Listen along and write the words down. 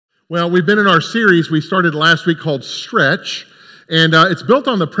Well, we've been in our series we started last week called Stretch, and it's built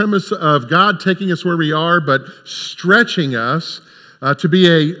on the premise of God taking us where we are, but stretching us to be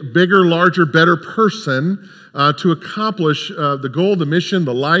a bigger, larger, better person to accomplish the goal, the mission,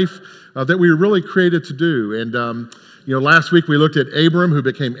 the life that we were really created to do. And last week we looked at Abram, who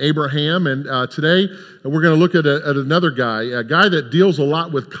became Abraham, and today we're going to look at another guy, a guy that deals a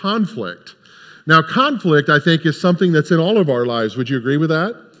lot with conflict. Now, conflict, I think, is something that's in all of our lives. Would you agree with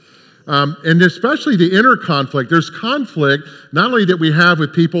that? And especially the inner conflict. There's conflict not only that we have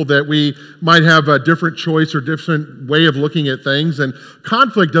with people that we might have a different choice or different way of looking at things, and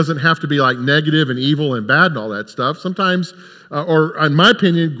conflict doesn't have to be like negative and evil and bad and all that stuff. Sometimes, or in my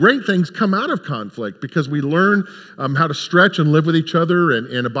opinion, great things come out of conflict because we learn how to stretch and live with each other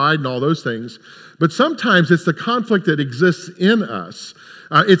and abide and all those things. But sometimes it's the conflict that exists in us.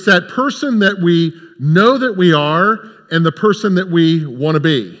 It's that person that we know that we are and the person that we want to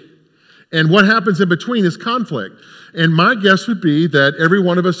be. And what happens in between is conflict. And my guess would be that every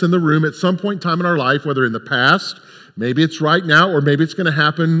one of us in the room at some point in time in our life, whether in the past, maybe it's right now, or maybe it's going to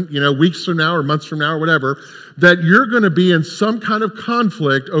happen, weeks from now or months from now or whatever, that you're going to be in some kind of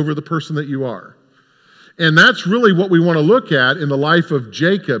conflict over the person that you are. And that's really what we want to look at in the life of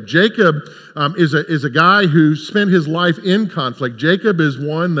Jacob. Jacob is a guy who spent his life in conflict. Jacob is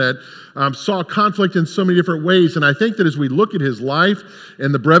one that saw conflict in so many different ways. And I think that as we look at his life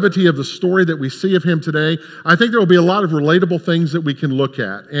and the brevity of the story that we see of him today, I think there will be a lot of relatable things that we can look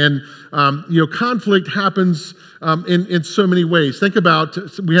at. And, conflict happens in so many ways. Think about,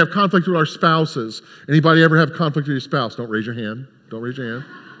 we have conflict with our spouses. Anybody ever have conflict with your spouse? Don't raise your hand. Don't raise your hand.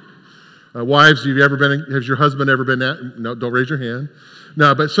 Wives, has your husband ever been at? No, don't raise your hand.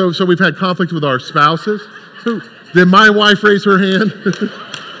 No, but so we've had conflict with our spouses. Did my wife raise her hand?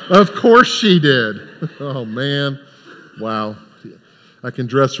 Of course she did. Oh, man. Wow. I can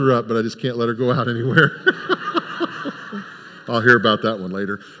dress her up, but I just can't let her go out anywhere. I'll hear about that one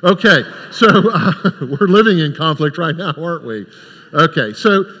later. Okay, so we're living in conflict right now, aren't we? Okay,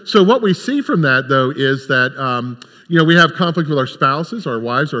 so what we see from that, though, is that, we have conflict with our spouses, our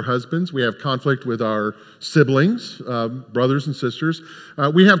wives, our husbands. We have conflict with our siblings, brothers and sisters.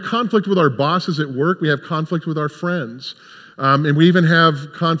 We have conflict with our bosses at work. We have conflict with our friends. And we even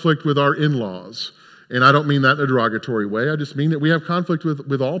have conflict with our in-laws. And I don't mean that in a derogatory way. I just mean that we have conflict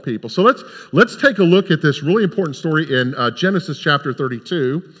with all people. So let's take a look at this really important story in Genesis chapter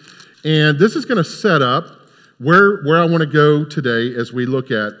 32. And this is going to set up where I want to go today as we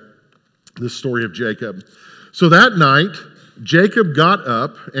look at the story of Jacob. So that night, Jacob got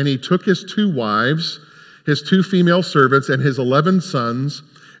up and he took his 2 wives, his 2 female servants, and his 11 sons,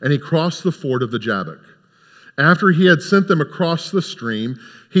 and he crossed the ford of the Jabbok. After he had sent them across the stream,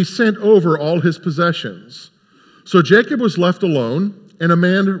 he sent over all his possessions. So Jacob was left alone, and a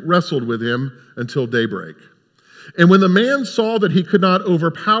man wrestled with him until daybreak. And when the man saw that he could not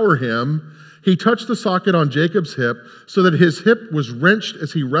overpower him, he touched the socket on Jacob's hip so that his hip was wrenched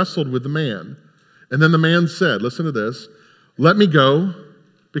as he wrestled with the man. And then the man said, listen to this, "Let me go,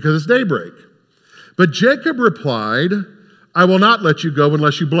 because it's daybreak." But Jacob replied, "I will not let you go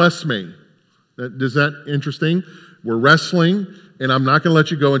unless you bless me." Is that interesting? We're wrestling, and I'm not going to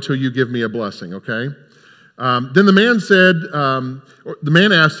let you go until you give me a blessing, okay? Then the man said, the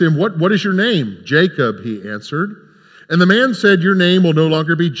man asked him, what is your name? "Jacob," he answered. And the man said, "Your name will no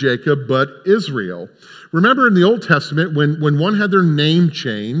longer be Jacob, but Israel." Remember in the Old Testament, when one had their name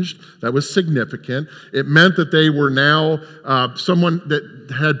changed, that was significant. It meant that they were now someone that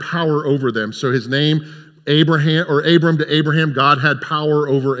had power over them. So his name, Abraham, or Abram to Abraham, God had power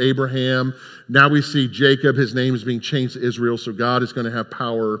over Abraham. Now we see Jacob, his name is being changed to Israel, so God is going to have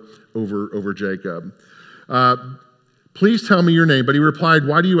power over Jacob. "Please tell me your name." But he replied,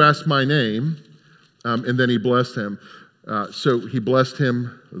 "Why do you ask my name?" And then he blessed him. So he blessed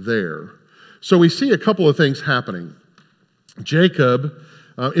him there. So we see a couple of things happening. Jacob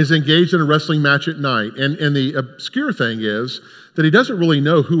is engaged in a wrestling match at night. And the obscure thing is that he doesn't really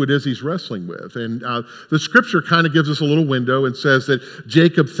know who it is he's wrestling with. And the scripture kind of gives us a little window and says that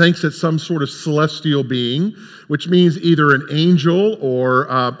Jacob thinks it's some sort of celestial being, which means either an angel or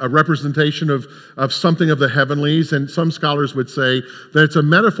a representation of something of the heavenlies. And some scholars would say that it's a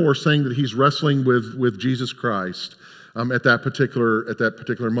metaphor saying that he's wrestling with Jesus Christ. At that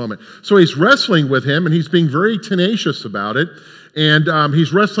particular moment. So he's wrestling with him, and he's being very tenacious about it. And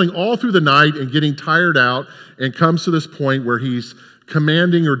he's wrestling all through the night and getting tired out, and comes to this point where he's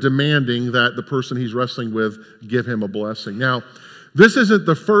commanding or demanding that the person he's wrestling with give him a blessing. Now, this isn't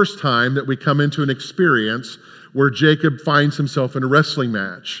the first time that we come into an experience where Jacob finds himself in a wrestling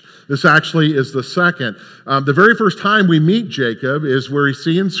match. This actually is the second. The very first time we meet Jacob is where we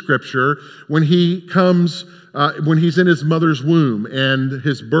see in Scripture when he comes, when he's in his mother's womb and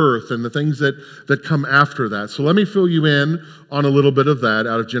his birth and the things that come after that. So let me fill you in on a little bit of that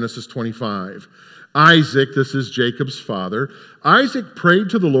out of Genesis 25. Isaac, this is Jacob's father. Isaac prayed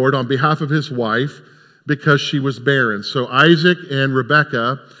to the Lord on behalf of his wife because she was barren. So Isaac and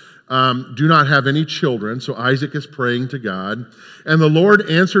Rebekah do not have any children, so Isaac is praying to God. And the Lord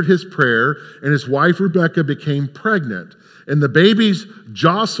answered his prayer, and his wife Rebekah became pregnant. And the babies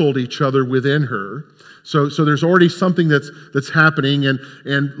jostled each other within her. So there's already something that's happening. And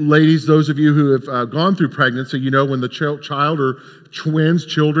ladies, those of you who have gone through pregnancy, you know when the child or twins,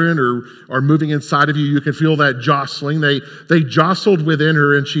 children are moving inside of you, you can feel that jostling. They jostled within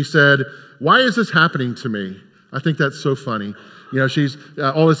her, and she said, "Why is this happening to me?" I think that's so funny. She's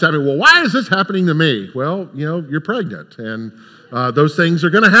all this happening. Well, why is this happening to me? Well, you're pregnant, and those things are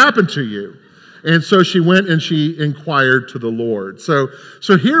going to happen to you. And so she went and she inquired to the Lord. So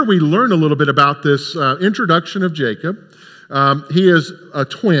here we learn a little bit about this introduction of Jacob. He is a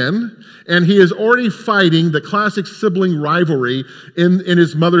twin, and he is already fighting the classic sibling rivalry in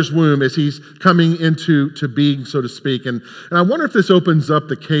his mother's womb as he's coming into being, so to speak. And I wonder if this opens up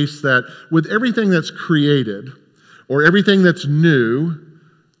the case that with everything that's created or everything that's new,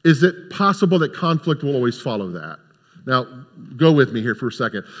 is it possible that conflict will always follow that? Now, go with me here for a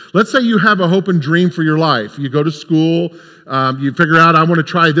second. Let's say you have a hope and dream for your life. You go to school, you figure out, I want to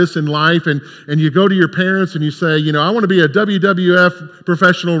try this in life, and you go to your parents and you say, I want to be a WWF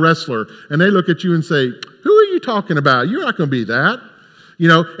professional wrestler. And they look at you and say, who are you talking about? You're not going to be that.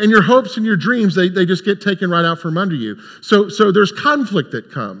 And your hopes and your dreams, they just get taken right out from under you. So there's conflict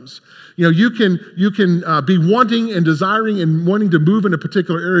that comes. You can be wanting and desiring and wanting to move in a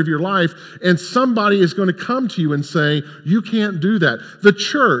particular area of your life, and somebody is going to come to you and say, you can't do that. The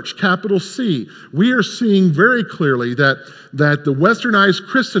church, capital C, we are seeing very clearly that the westernized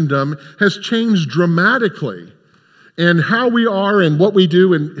Christendom has changed dramatically. And how we are and what we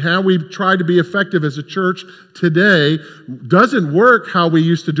do and how we try to be effective as a church today doesn't work how we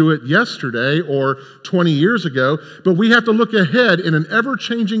used to do it yesterday or 20 years ago, but we have to look ahead in an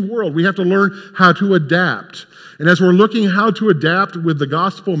ever-changing world. We have to learn how to adapt. And as we're looking how to adapt with the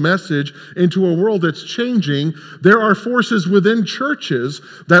gospel message into a world that's changing, there are forces within churches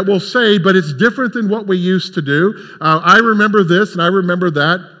that will say, but it's different than what we used to do. I remember this and I remember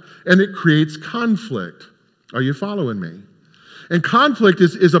that, and it creates conflict. Are you following me? And conflict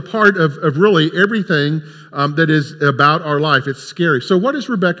is a part of really everything that is about our life. It's scary. So what does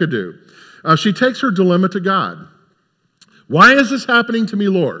Rebekah do? She takes her dilemma to God. Why is this happening to me,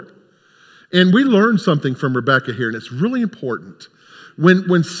 Lord? And we learn something from Rebekah here, and it's really important.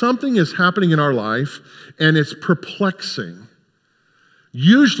 When something is happening in our life and it's perplexing,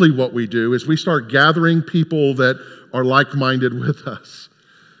 usually what we do is we start gathering people that are like-minded with us.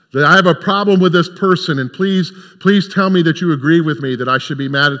 That I have a problem with this person, and please tell me that you agree with me that I should be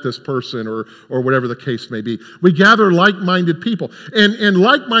mad at this person or whatever the case may be. We gather like-minded people. And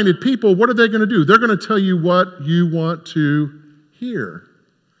like-minded people, what are they going to do? They're going to tell you what you want to hear.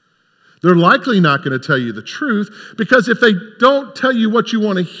 They're likely not going to tell you the truth, because if they don't tell you what you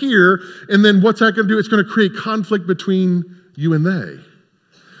want to hear, and then what's that going to do? It's going to create conflict between you and they.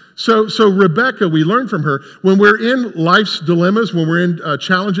 So Rebekah, we learn from her, when we're in life's dilemmas, when we're in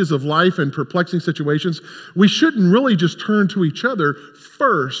challenges of life and perplexing situations, we shouldn't really just turn to each other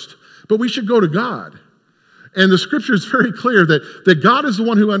first, but we should go to God. And the scripture is very clear that God is the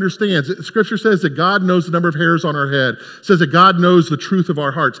one who understands. The scripture says that God knows the number of hairs on our head. It says that God knows the truth of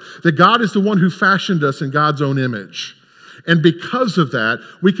our hearts. That God is the one who fashioned us in God's own image. And because of that,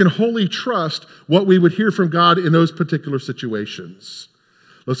 we can wholly trust what we would hear from God in those particular situations.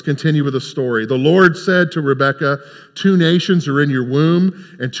 Let's continue with the story. The Lord said to Rebekah, 2 nations are in your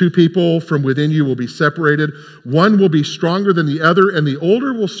womb, and 2 people from within you will be separated. One will be stronger than the other, and the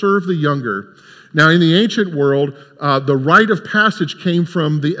older will serve the younger. Now, in the ancient world, the rite of passage came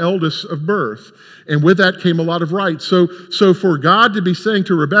from the eldest of birth, and with that came a lot of rights. So for God to be saying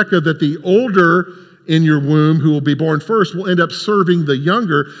to Rebekah that the older in your womb, who will be born first, will end up serving the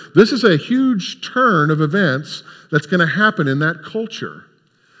younger, this is a huge turn of events that's going to happen in that culture.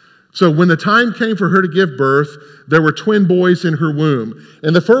 So when the time came for her to give birth, there were twin boys in her womb.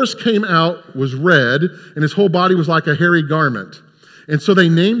 And the first came out was red, and his whole body was like a hairy garment. And so they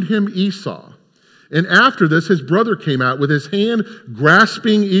named him Esau. And after this, his brother came out with his hand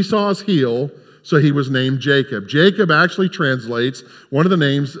grasping Esau's heel, so he was named Jacob. Jacob actually translates, one of the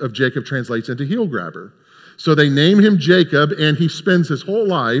names of Jacob translates into heel grabber. So they name him Jacob, and he spends his whole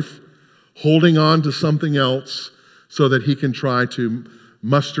life holding on to something else so that he can try to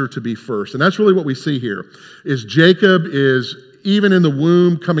muster to be first. And that's really what we see here, is Jacob is, even in the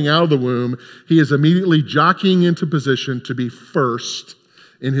womb, coming out of the womb, he is immediately jockeying into position to be first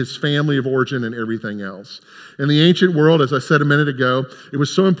in his family of origin and everything else. In the ancient world, as I said a minute ago, it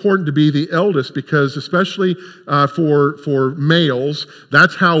was so important to be the eldest because, especially for males,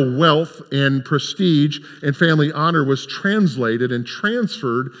 that's how wealth and prestige and family honor was translated and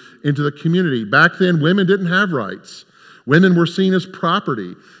transferred into the community. Back then, women didn't have rights. Women were seen as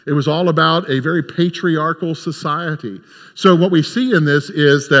property. It was all about a very patriarchal society. So what we see in this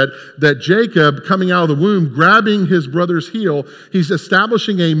is that Jacob, coming out of the womb, grabbing his brother's heel, he's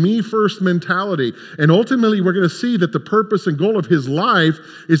establishing a me-first mentality. And ultimately, we're going to see that the purpose and goal of his life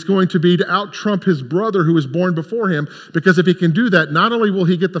is going to be to out-trump his brother who was born before him, because if he can do that, not only will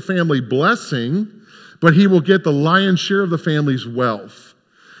he get the family blessing, but he will get the lion's share of the family's wealth.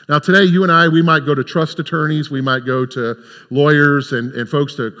 Now today, you and I, we might go to trust attorneys, we might go to lawyers and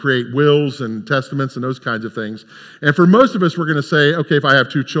folks to create wills and testaments and those kinds of things. And for most of us, we're going to say, okay, if I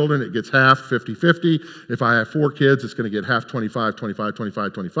have 2 children, it gets half, 50-50. If I have 4 kids, it's going to get half, 25, 25,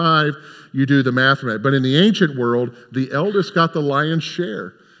 25, 25. You do the math from it. But in the ancient world, the eldest got the lion's share.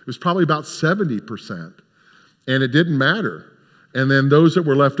 It was probably about 70%. And it didn't matter. And then those that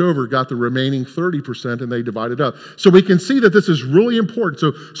were left over got the remaining 30%, and they divided up. So we can see that this is really important.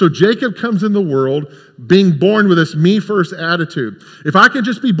 So Jacob comes in the world being born with this me-first attitude. If I can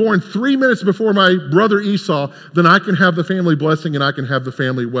just be born 3 minutes before my brother Esau, then I can have the family blessing and I can have the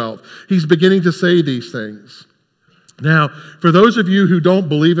family wealth. He's beginning to say these things. Now, for those of you who don't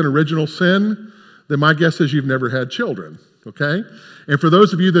believe in original sin, then my guess is you've never had children. Okay? And for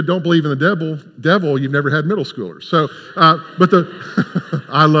those of you that don't believe in the devil, you've never had middle schoolers. So,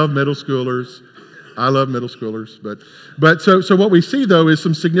 I love middle schoolers. I love middle schoolers. But so what we see, though, is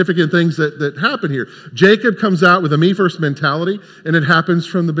some significant things that happen here. Jacob comes out with a me-first mentality, and it happens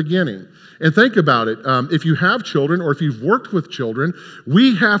from the beginning. And think about it. If you have children or if you've worked with children,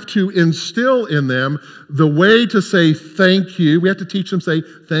 we have to instill in them the way to say thank you. We have to teach them say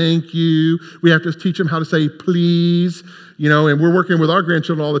thank you. We have to teach them how to say please. You know, and we're working with our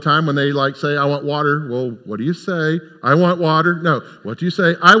grandchildren all the time when they like say, I want water. Well, what do you say? I want water. No. What do you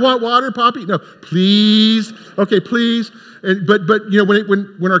say? I want water, Poppy. No. Please. Okay, please. And, but you know,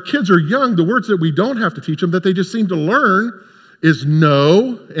 when our kids are young, the words that we don't have to teach them that they just seem to learn is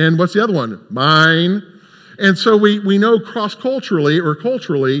no, and what's the other one? Mine. And so we know cross-culturally or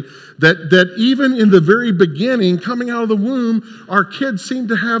culturally that even in the very beginning, coming out of the womb, our kids seem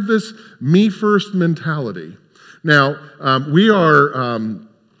to have this me-first mentality. Now, we are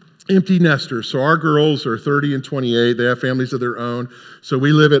empty nesters, so our girls are 30 and 28. They have families of their own, so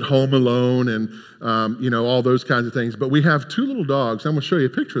we live at home alone and, you know, all those kinds of things. But we have 2 little dogs. I'm going to show you a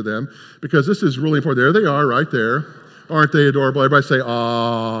picture of them because this is really important. There they are right there. Aren't they adorable? Everybody say,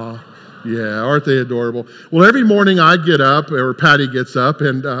 aw. Yeah, aren't they adorable? Well, every morning I get up, or Patty gets up,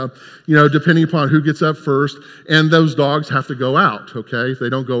 and, you know, depending upon who gets up first, and those dogs have to go out, okay? If they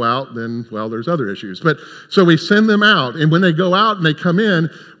don't go out, then, well, there's other issues. But so we send them out, and when they go out and they come in,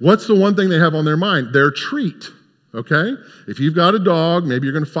 what's the one thing they have on their mind? Their treat, okay? If you've got a dog, maybe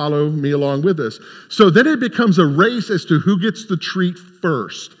you're going to follow me along with this. So then it becomes a race as to who gets the treat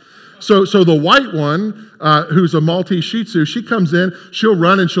first. So the white one, who's a Maltese Shih Tzu, she comes in, she'll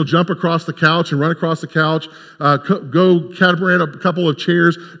run and she'll jump across the couch and run across the couch, go catamaran a couple of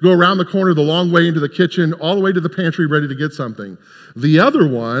chairs, go around the corner the long way into the kitchen, all the way to the pantry ready to get something. The other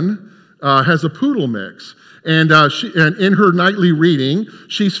one has a poodle mix. And in her nightly reading,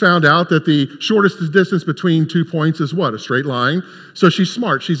 she's found out that the shortest distance between 2 points is what? A straight line. So she's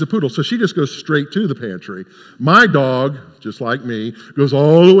smart. She's a poodle. So she just goes straight to the pantry. My dog, just like me, goes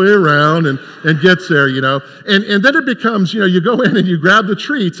all the way around and gets there, you know. And then it becomes, you know, you go in and you grab the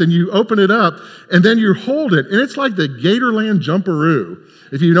treats and you open it up and then you hold it. And it's like the Gatorland Jumperoo.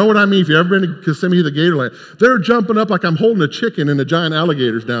 If you know what I mean, if you've ever been to Kissimmee, the Gatorland, they're jumping up like I'm holding a chicken and the giant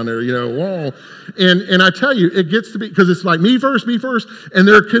alligators down there, you know, whoa. And I tell you, it gets to be, because it's like me first, and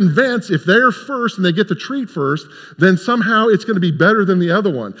they're convinced if they're first and they get the treat first, then somehow it's going to be better than the other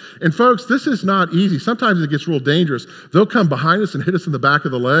one. And folks, this is not easy. Sometimes it gets real dangerous. They'll come behind us and hit us in the back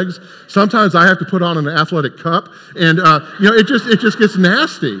of the legs. Sometimes I have to put on an athletic cup, and you know, it just gets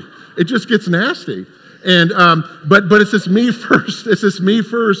nasty. It just gets nasty. And but it's this me first. It's this me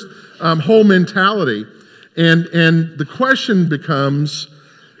first whole mentality, and the question becomes,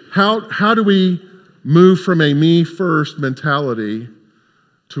 how do we move from a me first mentality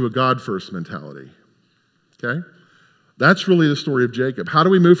to a God first mentality? Okay, that's really the story of Jacob. How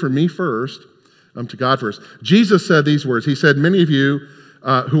do we move from me first to God first? Jesus said these words. He said, "Many of you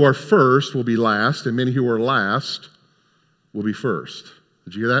who are first will be last, and many who are last will be first.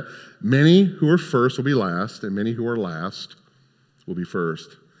 Did you hear that? Many who are first will be last, and many who are last will be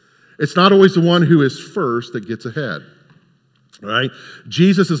first. It's not always the one who is first that gets ahead. Right?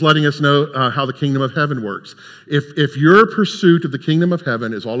 Jesus is letting us know how the kingdom of heaven works. If your pursuit of the kingdom of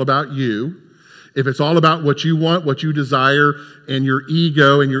heaven is all about you, if it's all about what you want, what you desire, and your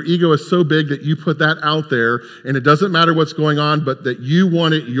ego is so big that you put that out there, and it doesn't matter what's going on, but that you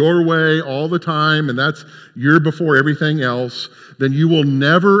want it your way all the time, and that's you're before everything else, then you will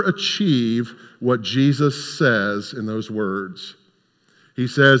never achieve what Jesus says in those words. He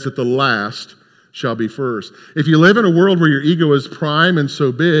says that the last shall be first. If you live in a world where your ego is prime and so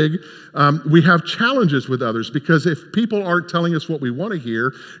big, we have challenges with others, because if people aren't telling us what we want to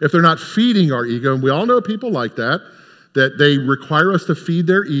hear, if they're not feeding our ego, and we all know people like that they require us to feed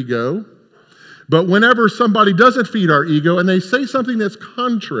their ego, but whenever somebody doesn't feed our ego and they say something that's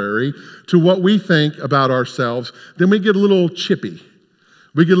contrary to what we think about ourselves, then we get a little chippy.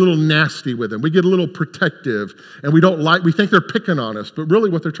 We get a little nasty with them. We get a little protective, and we think they're picking on us, but really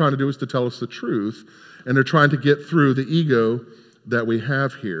what they're trying to do is to tell us the truth, and they're trying to get through the ego that we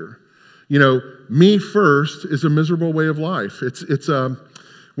have here. You know, me first is a miserable way of life. It's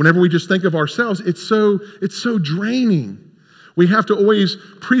whenever we just think of ourselves, it's so draining. We have to always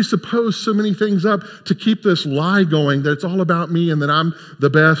presuppose so many things up to keep this lie going that it's all about me and that I'm the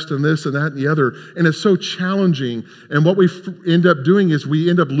best and this and that and the other. And it's so challenging. And what we end up doing is we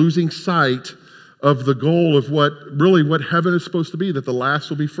end up losing sight of the goal of what heaven is supposed to be, that the last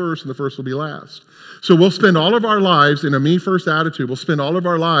will be first and the first will be last. So we'll spend all of our lives in a me-first attitude. We'll spend all of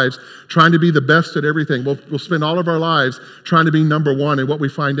our lives trying to be the best at everything. We'll spend all of our lives trying to be number one. And what we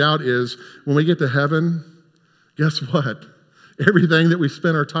find out is when we get to heaven, guess what? Everything that we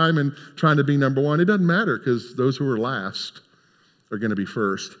spend our time in trying to be number one, it doesn't matter, because those who are last are going to be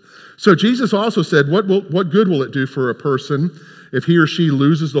first. So Jesus also said, what good will it do for a person if he or she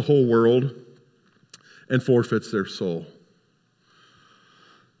loses the whole world and forfeits their soul?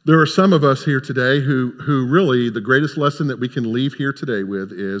 There are some of us here today who really, the greatest lesson that we can leave here today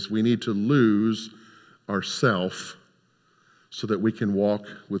with is we need to lose ourself so that we can walk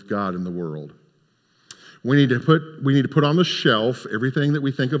with God in the world. We need to put on the shelf everything that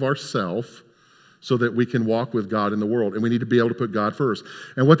we think of ourselves so that we can walk with God in the world. And we need to be able to put God first.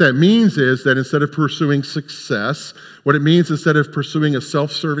 And what that means is that instead of pursuing success, what it means instead of pursuing a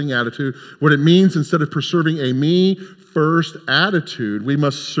self-serving attitude, what it means instead of pursuing a me-first attitude, we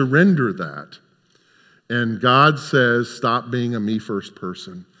must surrender that. And God says, stop being a me-first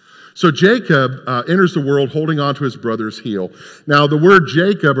person. So Jacob enters the world holding on to his brother's heel. Now, the word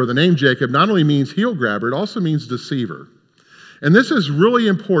Jacob, or the name Jacob, not only means heel grabber, it also means deceiver. And this is really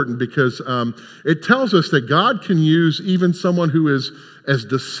important because it tells us that God can use even someone who is as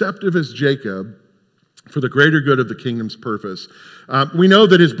deceptive as Jacob for the greater good of the kingdom's purpose. We know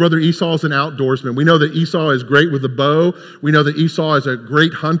that his brother Esau is an outdoorsman. We know that Esau is great with a bow. We know that Esau is a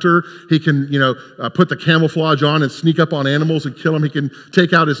great hunter. He can, put the camouflage on and sneak up on animals and kill them. He can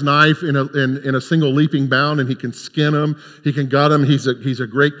take out his knife in a single leaping bound, and he can skin them. He can gut them. He's a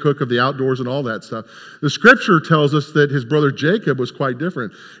great cook of the outdoors and all that stuff. The scripture tells us that his brother Jacob was quite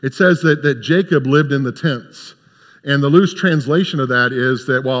different. It says that Jacob lived in the tents. And the loose translation of that is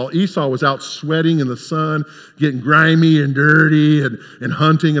that while Esau was out sweating in the sun, getting grimy and dirty and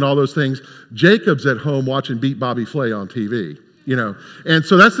hunting and all those things, Jacob's at home watching Beat Bobby Flay on TV, And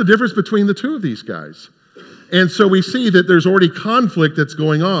so that's the difference between the two of these guys. And so we see that there's already conflict that's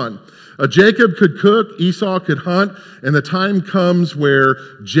going on. Jacob could cook, Esau could hunt, and the time comes where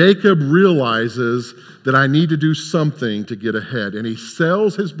Jacob realizes that I need to do something to get ahead. And he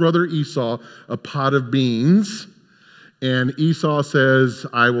sells his brother Esau a pot of beans. And Esau says,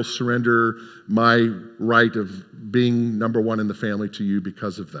 I will surrender my right of being number one in the family to you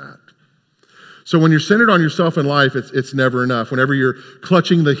because of that. So when you're centered on yourself in life, it's never enough. Whenever you're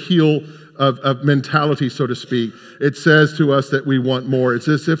clutching the heel of mentality, so to speak, it says to us that we want more. It's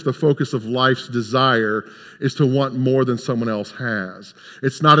as if the focus of life's desire is to want more than someone else has.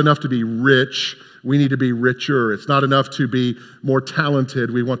 It's not enough to be rich. We need to be richer. It's not enough to be more talented.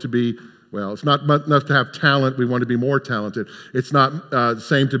 We want to be it's not enough to have talent. We want to be more talented. It's not the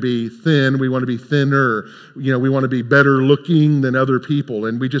same to be thin. We want to be thinner. We want to be better looking than other people.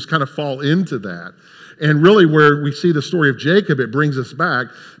 And we just kind of fall into that. And really where we see the story of Jacob, it brings us back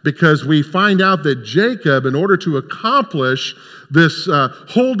because we find out that Jacob, in order to accomplish this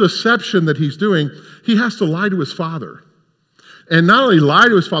whole deception that he's doing, he has to lie to his father. And not only lie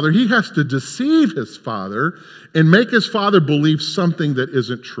to his father, he has to deceive his father and make his father believe something that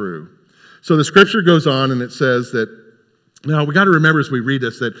isn't true. So the scripture goes on and it says that Now, we got to remember as we read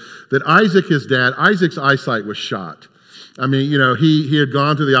this that Isaac, his dad, Isaac's eyesight was shot. I mean, he had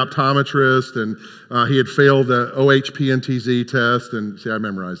gone to the optometrist and he had failed the OHPNTZ test, and see, I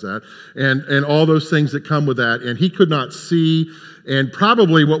memorized that, and all those things that come with that, and he could not see. And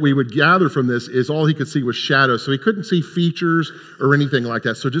probably what we would gather from this is all he could see was shadows. So he couldn't see features or anything like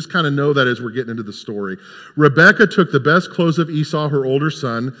that. So just kind of know that as we're getting into the story. Rebekah took the best clothes of Esau, her older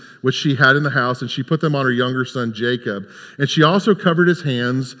son, which she had in the house, and she put them on her younger son, Jacob. And she also covered his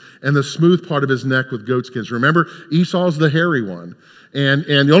hands and the smooth part of his neck with goatskins. Remember, Esau's the hairy one. And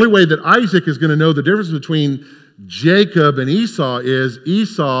the only way that Isaac is going to know the difference between Jacob and Esau is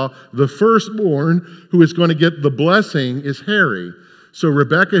Esau, the firstborn, who is going to get the blessing, is hairy. So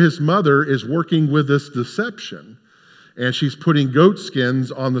Rebekah, his mother, is working with this deception. And she's putting goat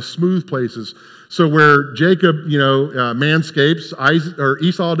skins on the smooth places. So where Jacob, manscapes,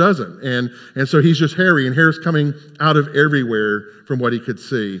 Esau doesn't. And so he's just hairy, and hair's coming out of everywhere from what he could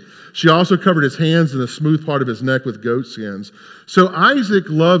see. She also covered his hands and the smooth part of his neck with goat skins. So Isaac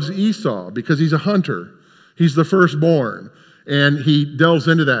loves Esau because he's a hunter. He's the firstborn, and he delves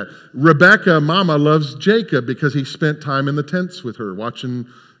into that. Rebekah, mama, loves Jacob because he spent time in the tents with her, watching,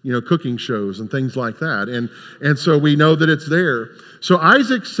 cooking shows and things like that. And so we know that it's there. So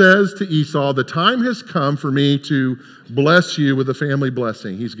Isaac says to Esau, the time has come for me to bless you with a family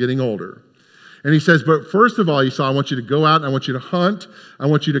blessing. He's getting older. And he says, but first of all, Esau, I want you to go out and I want you to hunt. I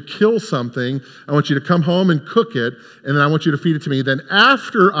want you to kill something. I want you to come home and cook it. And then I want you to feed it to me. Then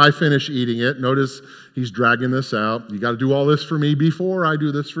after I finish eating it, notice he's dragging this out. You got to do all this for me before I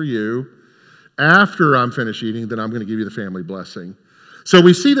do this for you. After I'm finished eating, then I'm going to give you the family blessing. So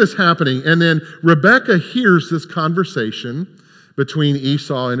we see this happening. And then Rebekah hears this conversation between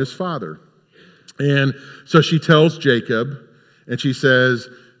Esau and his father. And so she tells Jacob, and she says,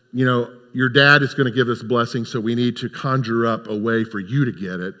 your dad is going to give us blessing, so we need to conjure up a way for you to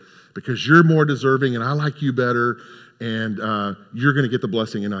get it because you're more deserving and I like you better, and you're going to get the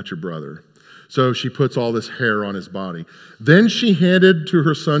blessing and not your brother. So she puts all this hair on his body. Then she handed to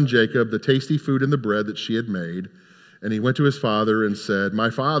her son Jacob the tasty food and the bread that she had made, and he went to his father and said, my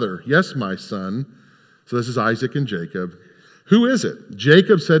father, yes, my son. So this is Isaac and Jacob. Who is it?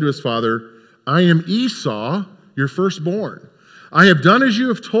 Jacob said to his father, I am Esau, your firstborn. I have done as you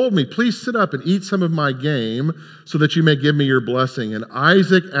have told me. Please sit up and eat some of my game so that you may give me your blessing. And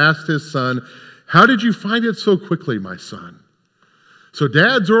Isaac asked his son, how did you find it so quickly, my son? So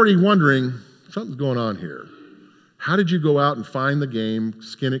dad's already wondering, something's going on here. How did you go out and find the game,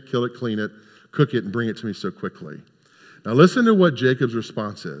 skin it, kill it, clean it, cook it, and bring it to me so quickly? Now listen to what Jacob's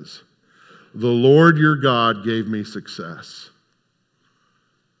response is. The Lord your God gave me success.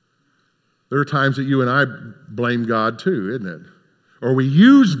 There are times that you and I blame God too, isn't it? Or we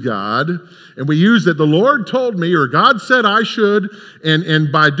use God, and we use that the Lord told me, or God said I should,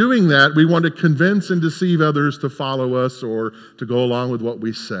 and by doing that, we want to convince and deceive others to follow us or to go along with what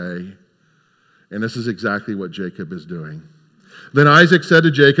we say. And this is exactly what Jacob is doing. Then Isaac said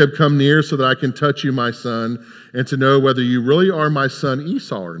to Jacob, come near so that I can touch you, my son, and to know whether you really are my son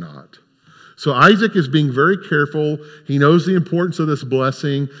Esau or not. So Isaac is being very careful. He knows the importance of this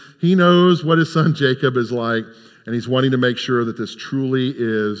blessing. He knows what his son Jacob is like. And he's wanting to make sure that this truly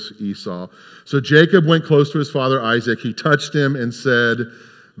is Esau. So Jacob went close to his father Isaac. He touched him and said,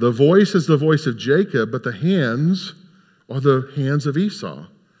 the voice is the voice of Jacob, but the hands are the hands of Esau.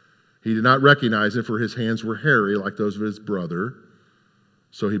 He did not recognize him, for his hands were hairy like those of his brother.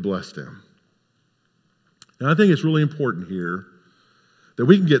 So he blessed him. And I think it's really important here that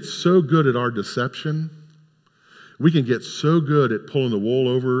we can get so good at our deception. We can get so good at pulling the wool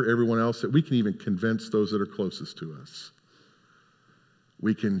over everyone else that we can even convince those that are closest to us.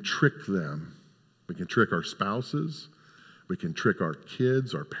 We can trick them. We can trick our spouses. We can trick our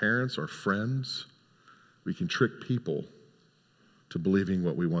kids, our parents, our friends. We can trick people to believing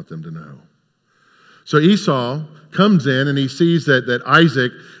what we want them to know. So Esau comes in and he sees that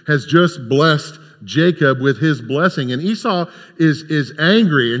Isaac has just blessed Jacob with his blessing. And Esau is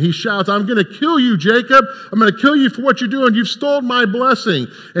angry and he shouts, I'm going to kill you, Jacob. I'm going to kill you for what you're doing. You've stolen my blessing.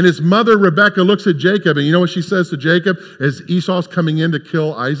 And his mother, Rebekah, looks at Jacob, and you know what she says to Jacob as Esau's coming in to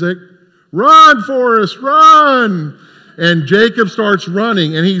kill Isaac? Run, Forrest, run! And Jacob starts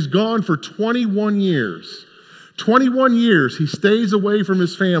running, and he's gone for 21 years. 21 years he stays away from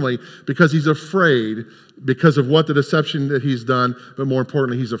his family because he's afraid because of what the deception that he's done, but more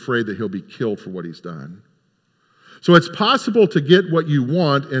importantly, he's afraid that he'll be killed for what he's done. So it's possible to get what you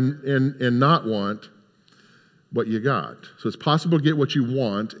want and not want what you got. So it's possible to get what you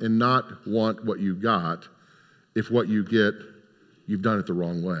want and not want what you got if what you get, you've done it the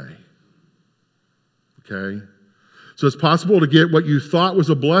wrong way. Okay? So it's possible to get what you thought was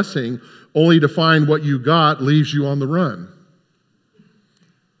a blessing only to find what you got leaves you on the run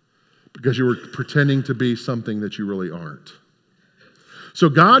because you were pretending to be something that you really aren't. So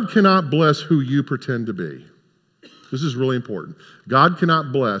God cannot bless who you pretend to be. This is really important. God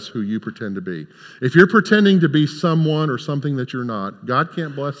cannot bless who you pretend to be. If you're pretending to be someone or something that you're not, God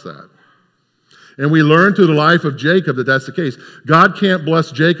can't bless that. And we learn through the life of Jacob that that's the case. God can't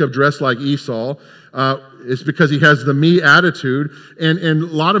bless Jacob dressed like Esau. It's because he has the me attitude. And a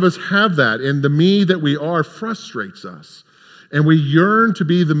lot of us have that. And the me that we are frustrates us. And we yearn to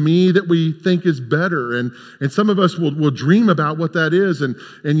be the me that we think is better. And some of us will dream about what that is. And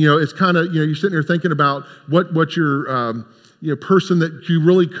it's kind of, you're sitting there thinking about what your person that you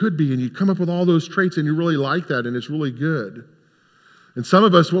really could be. And you come up with all those traits and you really like that. And it's really good. And some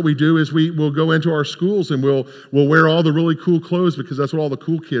of us, what we do is we'll go into our schools and we'll wear all the really cool clothes because that's what all the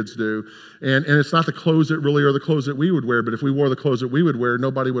cool kids do. And it's not the clothes that really are the clothes that we would wear, but if we wore the clothes that we would wear,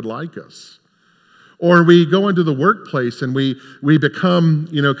 nobody would like us. Or we go into the workplace and we become,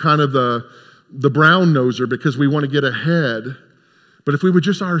 kind of the brown noser because we want to get ahead. But if we were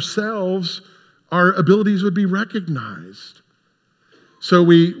just ourselves, our abilities would be recognized. So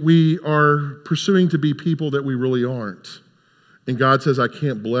we are pursuing to be people that we really aren't. And God says, I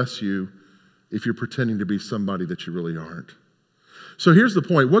can't bless you if you're pretending to be somebody that you really aren't. So here's the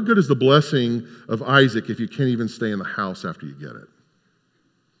point. What good is the blessing of Isaac if you can't even stay in the house after you get it?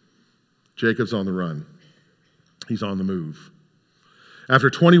 Jacob's on the run. He's on the move.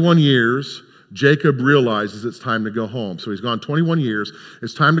 After 21 years, Jacob realizes it's time to go home. So he's gone 21 years.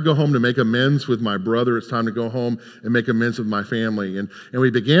 It's time to go home to make amends with my brother. It's time to go home and make amends with my family. And we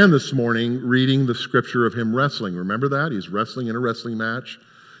began this morning reading the scripture of him wrestling. Remember that? He's wrestling in a wrestling match.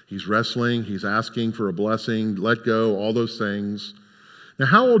 He's wrestling. He's asking for a blessing, let go, all those things. Now,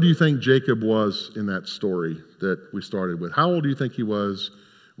 how old do you think Jacob was in that story that we started with? How old do you think he was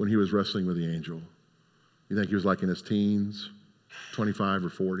when he was wrestling with the angel? You think he was like in his teens, 25 or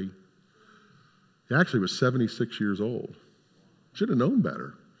 40? He actually was 76 years old. Should have known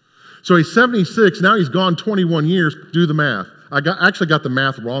better. So he's 76. Now he's gone 21 years. Do the math. I actually got the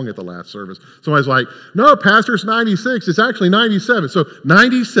math wrong at the last service. So I was like, no, Pastor, it's 96. It's actually 97. So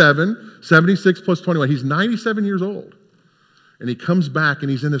 97, 76 plus 21. He's 97 years old. And he comes back and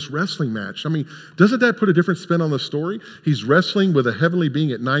he's in this wrestling match. I mean, doesn't that put a different spin on the story? He's wrestling with a heavenly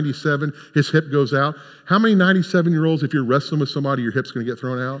being at 97. His hip goes out. How many 97-year-olds, if you're wrestling with somebody, your hip's going to get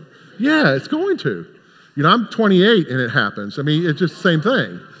thrown out? Yeah, it's going to. I'm 28 and it happens. I mean, it's just the same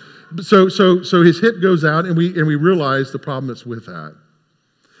thing. So his hip goes out and we realize the problem that's with that.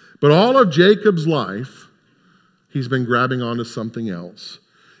 But all of Jacob's life, he's been grabbing onto something else.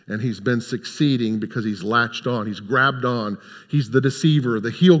 And he's been succeeding because he's latched on. He's grabbed on. He's the deceiver,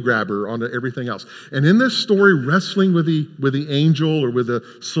 the heel grabber onto everything else. And in this story, wrestling with the angel or with a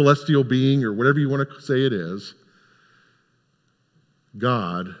celestial being or whatever you want to say it is,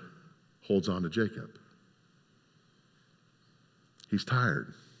 God holds on to Jacob. He's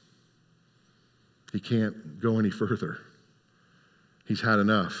tired. He can't go any further. He's had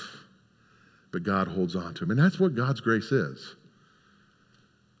enough. But God holds on to him. And that's what God's grace is.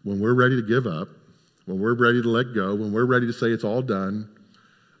 When we're ready to give up, when we're ready to let go, when we're ready to say it's all done,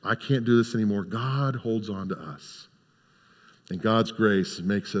 I can't do this anymore, God holds on to us. And God's grace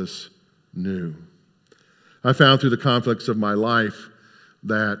makes us new. I found through the conflicts of my life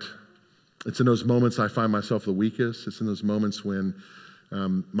that it's in those moments I find myself the weakest. It's in those moments when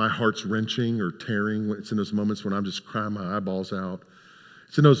my heart's wrenching or tearing. It's in those moments when I'm just crying my eyeballs out.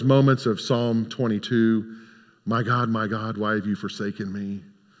 It's in those moments of Psalm 22, my God, why have you forsaken me?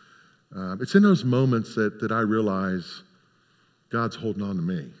 It's in those moments that I realize God's holding on to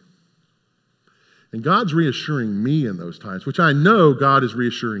me. And God's reassuring me in those times, which I know God is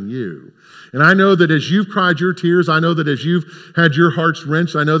reassuring you. And I know that as you've cried your tears, I know that as you've had your hearts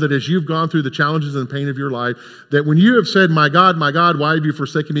wrenched, I know that as you've gone through the challenges and pain of your life, that when you have said, my God, why have you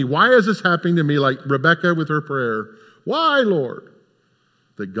forsaken me? Why is this happening to me? Like Rebecca with her prayer, why, Lord?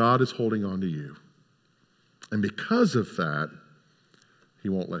 That God is holding on to you. And because of that, He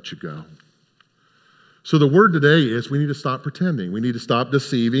won't let you go. So the word today is we need to stop pretending. We need to stop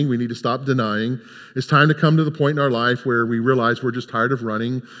deceiving. We need to stop denying. It's time to come to the point in our life where we realize we're just tired of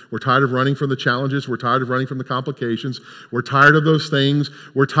running. We're tired of running from the challenges. We're tired of running from the complications. We're tired of those things.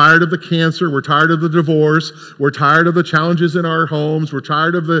 We're tired of the cancer. We're tired of the divorce. We're tired of the challenges in our homes. We're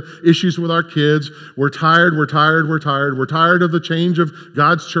tired of the issues with our kids. We're tired. We're tired of the change of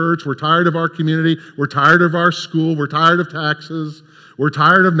God's church. We're tired of our community. We're tired of our school. We're tired of taxes. We're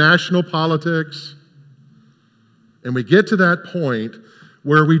tired of national politics. And we get to that point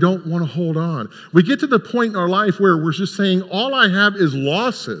where we don't want to hold on. We get to the point in our life where we're just saying, all I have is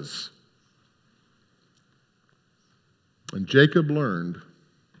losses. And Jacob learned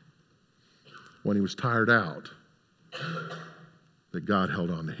when he was tired out that God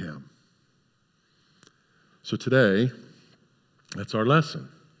held on to him. So today, that's our lesson.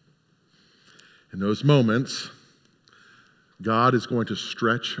 In those moments, God is going to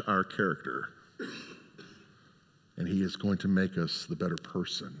stretch our character, and he is going to make us the better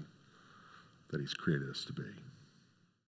person that he's created us to be.